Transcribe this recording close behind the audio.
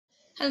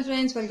Hello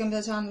friends, welcome to the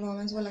channel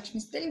women's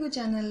Lakshmi's Telugu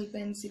channel.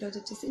 Friends, ఈరోజు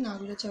వచ్చేసి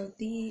నాగుల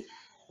చవితి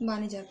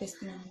బాగానే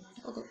జరిపిస్తున్నాను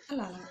అనమాట.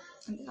 అలా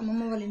అంటే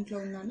అమ్మమ్మ వాళ్ళ ఇంట్లో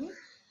ఉన్నాను.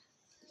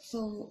 సో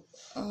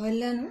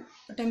వెళ్ళాను,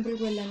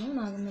 టెంపుల్కి వెళ్ళాను,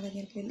 నాగమ్మ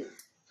దగ్గరికి వెళ్ళి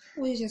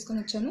పూజ చేసుకొని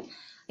వచ్చాను.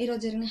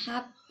 ఈరోజు జరిగిన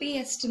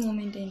హ్యాపీయెస్ట్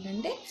మూమెంట్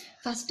ఏంటంటే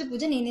ఫస్ట్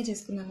పూజ నేనే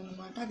చేసుకున్నాను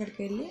అనమాట అక్కడికి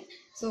వెళ్ళి.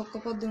 సో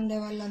ఒక్క పొద్దు ఉండే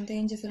వాళ్ళు అంతా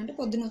ఏం చేశారంటే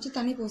పొద్దున్న వచ్చి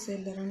తని పోసి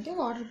వెళ్ళారు, అంటే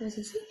వాటర్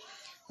పోసేసి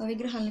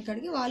విగ్రహాలను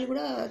కడిగి వాళ్ళు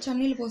కూడా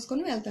చన్నీళ్ళు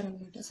పోసుకొని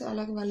వెళ్తారనమాట. సో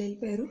అలాగే వాళ్ళు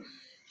వెళ్ళిపోయారు.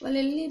 వాళ్ళు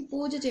వెళ్ళి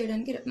పూజ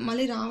చేయడానికి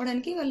మళ్ళీ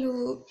రావడానికి వాళ్ళు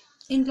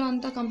ఇంట్లో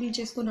అంతా కంప్లీట్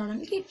చేసుకొని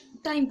రావడానికి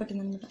టైం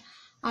పట్టిందనమాట.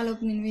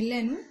 ఆలోపు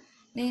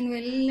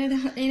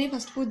నేనే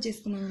ఫస్ట్ పూజ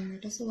చేసుకున్నాను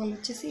అనమాట. సో వాళ్ళు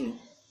వచ్చేసి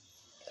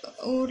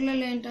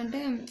ఊర్లలో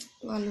ఏంటంటే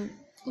వాళ్ళు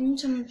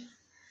కొంచెం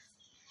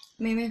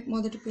మేమే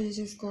మొదటి పూజ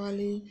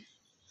చేసుకోవాలి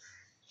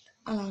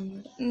అలా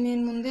అనమాట.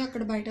 నేను ముందే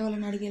అక్కడ బయట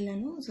వాళ్ళని అడిగి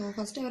వెళ్ళాను. సో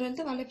ఫస్ట్ ఎవరు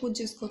వెళ్తే వాళ్ళే పూజ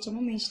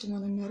చేసుకోవచ్చామో మీ ఇష్టం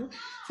అని అన్నారు.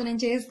 సో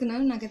నేను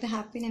చేసుకున్నాను, నాకైతే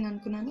హ్యాపీ నేను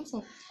అనుకున్నాను. సో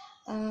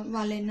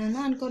వాళ్ళు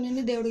ఎన్నన్నా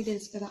అనుకోనండి, దేవుడికి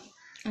తెలుసు కదా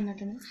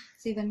అన్నట్టు.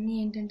 సో ఇవన్నీ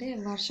ఏంటంటే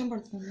వర్షం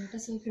పడుతుంది అనమాట.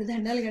 సో ఇక్కడ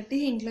దండాలు కట్టి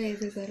ఇంట్లో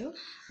వేసేసారు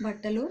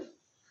బట్టలు.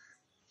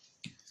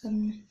 సో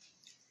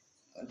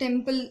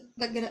టెంపుల్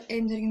దగ్గర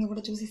ఏం జరిగిందో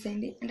కూడా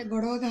చూసేసేయండి. అంటే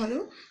గొడవ కాదు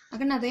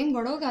అక్కడ, నాదేం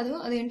గొడవ కాదు,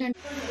 అదేంటంటే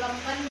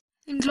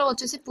ఇంట్లో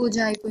వచ్చేసి పూజ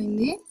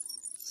అయిపోయింది.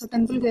 సో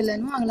టెంపుల్కి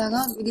వెళ్ళాను. అలాగా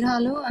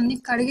విగ్రహాలు అన్ని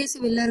కడిగేసి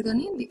వెళ్ళారు,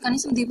 కానీ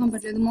కనీసం దీపం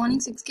పెట్టలేదు.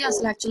 మార్నింగ్ 6కి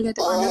అసలు యాక్చువల్గా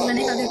అయితే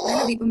పండుగలనే కదా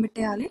ఎప్పుడైనా దీపం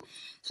పెట్టేయాలి.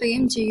 సో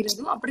ఏం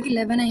చేయలేదు. అప్పటికి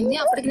 11 అయింది.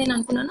 అప్పటికి నేను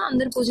అనుకున్నాను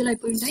అందరు పూజలు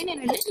అయిపోయి ఉంటాయి, నేను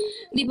వెళ్ళి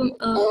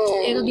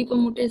దీపం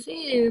ముట్టేసి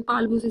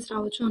పాలు పూసేసి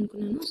రావచ్చు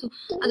అనుకున్నాను. సో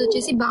అది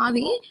వచ్చేసి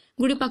బావి,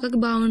 గుడి పక్కకి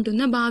బావి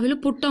ఉంటుంది. ఆ బావిలో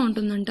పుట్ట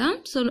ఉంటుందంట.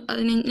 సో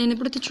అది నేను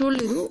ఎప్పుడైతే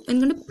చూడలేదు,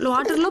 ఎందుకంటే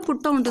వాటర్లో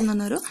పుట్ట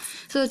ఉంటుందన్నారు.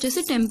 సో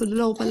వచ్చేసి టెంపుల్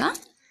లోపల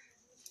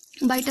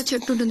బయట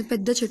చెట్టు ఉంటుంది,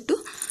 పెద్ద చెట్టు.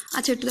 ఆ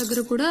చెట్టు దగ్గర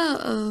కూడా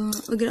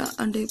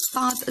అంటే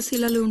పాత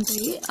శిలలు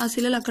ఉంటాయి. ఆ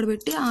శిలలు అక్కడ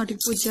పెట్టి వాటికి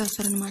పూజ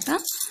చేస్తారనమాట.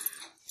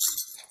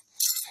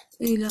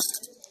 ఇలా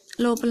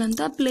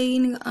లోపలంతా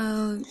ప్లెయిన్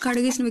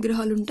కడిగేసిన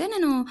విగ్రహాలు ఉంటే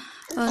నేను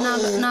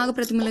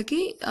నాగప్రతిమలకి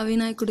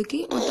వినాయకుడికి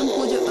మొత్తం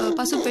పూజ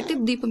పసుపు పెట్టి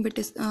దీపం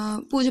పెట్టేసి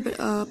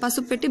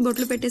పసుపు పెట్టి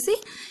బొట్లు పెట్టేసి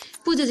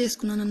పూజ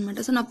చేసుకున్నాను అనమాట.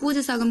 సో నా పూజ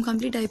సగం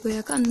కంప్లీట్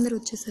అయిపోయాక అందరు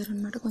వచ్చేసారు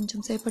అనమాట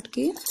కొంచెం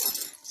సేపటికి.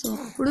 సో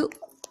అప్పుడు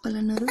వాళ్ళు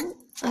అన్నారు,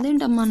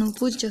 అదేంటమ్మా నువ్వు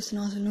పూజ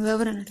చేస్తున్నావు, అసలు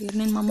నువ్వెవరని అడిగారు.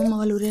 నేను మా అమ్మమ్మ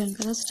వాళ్ళు ఊరేను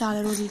కదా, సో చాలా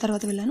రోజుల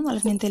తర్వాత వెళ్ళాను.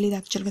 వాళ్ళకి నేను తెలియదు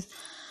యాక్చువల్గా.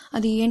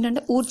 అది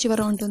ఏంటంటే ఊరు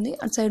చివర ఉంటుంది,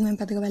 అటు సైడ్ మేము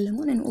పెద్దగా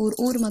వెళ్ళాము. నేను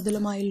ఊరు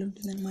మధ్యలో మా ఇల్లు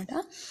ఉంటుంది అనమాట.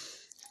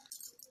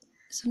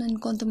 సో నేను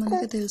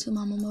కొంతమందికి తెలుసు,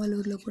 మా అమ్మమ్మ వాళ్ళ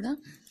ఊరిలో కూడా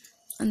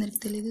అందరికి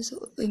తెలియదు. సో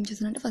ఏం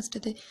చేశానంటే ఫస్ట్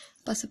అయితే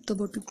పసుపుతో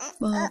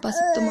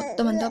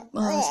మొత్తం అంతా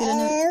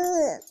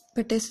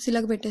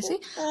శిలకు పెట్టేసి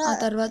ఆ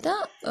తర్వాత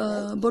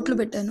బొట్లు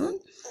పెట్టాను.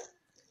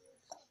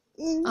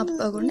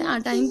 అప్పకుండా ఆ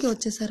టైంకి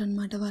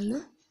వచ్చేసారనమాట. వాళ్ళు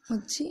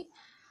వచ్చి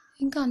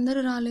ఇంకా అందరూ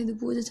రాలేదు,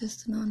 పూజ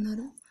చేస్తున్నా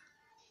అన్నారు.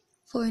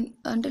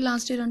 అంటే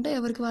లాస్ట్ ఇయర్ అంటే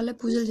ఎవరికి వాళ్ళే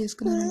పూజలు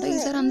చేసుకున్నారంట.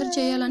 ఈసారి అందరూ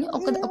చేయాలని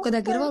ఒక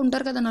దగ్గర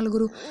ఉంటారు కదా,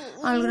 నలుగురు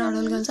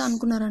ఆడవాళ్ళు కలిసి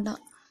అనుకున్నారంట.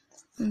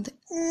 అంతే.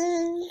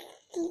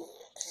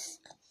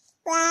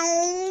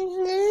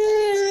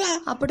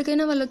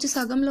 అప్పటికైనా వాళ్ళు వచ్చి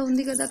సగంలో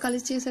ఉంది కదా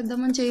కలిసి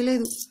చేసేద్దామని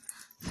చేయలేదు,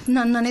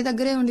 నన్ను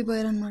దగ్గరే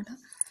ఉండిపోయారనమాట.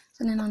 సో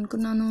నేను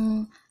అనుకున్నాను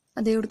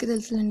ఆ దేవుడికి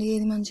తెలుసులేండి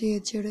ఏది మంచి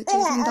ఏది చెడు,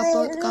 చేసిన తప్ప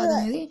కాదు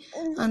అనేది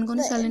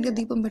అనుకుని సైలెంట్గా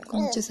దీపం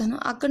పెట్టుకొని వచ్చేసాను.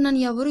 అక్కడ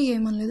నన్ను ఎవరు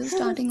ఏమనలేదు.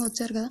 స్టార్టింగ్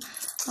వచ్చారు కదా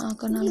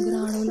అక్కడ నలుగురు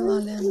ఆడవులు,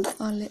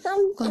 వాళ్ళే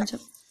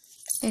కొంచెం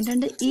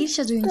ఏంటంటే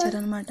ఈర్ష్య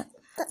చూపించారనమాట.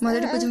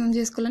 మొదటి పూజ మేము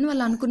చేసుకోవాలని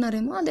వాళ్ళు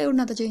అనుకున్నారేమో, ఆ దేవుడు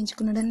నాతో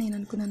చేయించుకున్నాడని నేను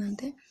అనుకున్నాను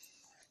అంతే.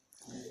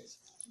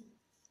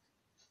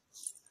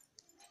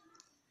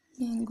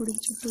 నేను గుడికి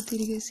చుట్టూ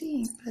తిరిగేసి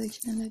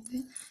ప్రదక్షిణలు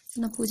అయిపోయి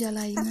నా పూజ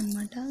అలా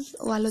అయిందనమాట.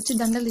 వాళ్ళు వచ్చి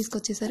దండలు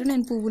తీసుకొచ్చేసారు,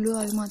 నేను పువ్వులు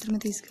అవి మాత్రమే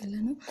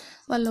తీసుకెళ్ళాను.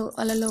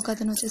 వాళ్ళలో ఒక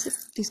అతను వచ్చేసి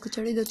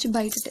తీసుకొచ్చాడు. ఇది వచ్చి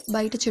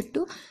బయట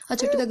చెట్టు, ఆ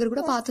చెట్టు దగ్గర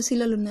కూడా పాత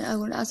శిలలు ఉన్నాయి,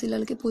 ఆ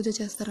శిలలకి పూజ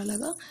చేస్తారు.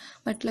 అలాగా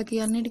మెట్లకి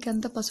అన్నిటికీ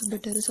అంతా పసుపు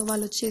పెట్టారు. సో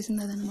వాళ్ళు వచ్చి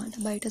చేసింది అదనమాట,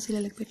 బయట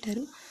శిలలకి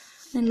పెట్టారు.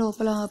 నేను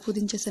లోపల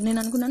పూజించేసాను. నేను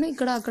అనుకున్నాను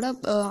అక్కడ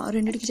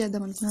రెండింటికి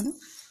చేద్దాం అనుకున్నాను.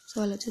 సో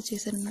వాళ్ళు వచ్చి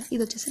చేశారనమాట.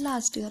 ఇది వచ్చేసి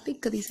లాస్ట్గా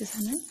పిక్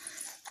తీసేసాను,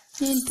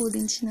 నేను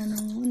పూజించినాను.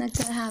 నాకు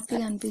చాలా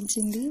హ్యాపీగా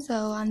అనిపించింది. సో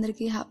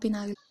అందరికీ హ్యాపీ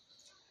నాగు.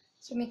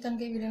 సో మీకు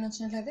కనుక ఈ వీడియో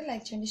నచ్చినట్లయితే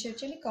లైక్ చేయండి, షేర్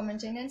చేయండి,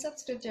 కామెంట్ చేయండి అండ్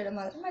సబ్స్క్రైబ్ చేయడం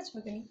మాత్రం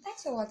మర్చిపోకండి.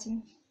 Thanks for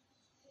watching.